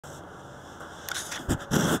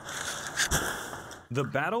The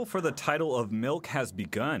battle for the title of milk has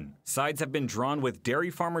begun. Sides have been drawn with dairy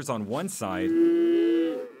farmers on one side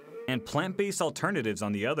and plant-based alternatives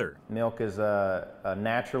on the other. Milk is a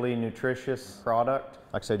naturally nutritious product.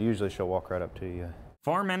 Like I said, usually she'll walk right up to you.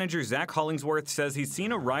 Farm manager Zach Hollingsworth says he's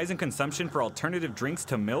seen a rise in consumption for alternative drinks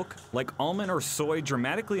to milk, like almond or soy,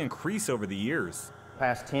 dramatically increase over the years.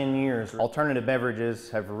 Past 10 years, alternative beverages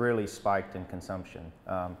have really spiked in consumption,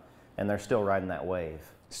 and they're still riding that wave.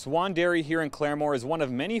 Swan Dairy here in Claremore is one of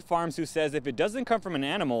many farms who says if it doesn't come from an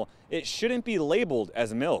animal, it shouldn't be labeled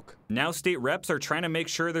as milk. Now state reps are trying to make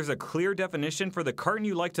sure there's a clear definition for the carton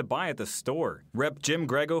you like to buy at the store. Rep Jim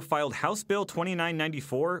Grego filed House Bill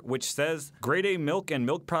 2994, which says grade A milk and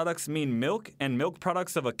milk products mean milk and milk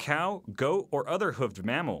products of a cow, goat, or other hoofed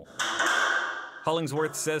mammal.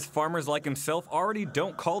 Hollingsworth says farmers like himself already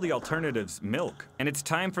don't call the alternatives milk, and it's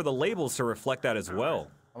time for the labels to reflect that as well.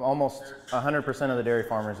 Almost 100% of the dairy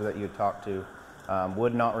farmers that you talk to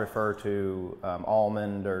would not refer to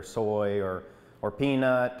almond or soy or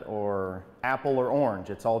peanut or apple or orange.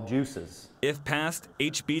 It's all juices. If passed,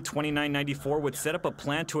 HB 2994 would set up a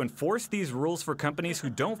plan to enforce these rules for companies who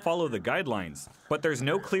don't follow the guidelines. But there's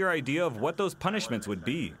no clear idea of what those punishments would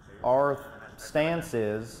be. Our stance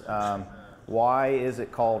is, why is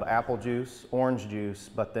it called apple juice, orange juice,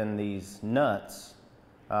 but then these nuts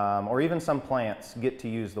or even some plants get to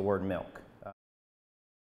use the word milk?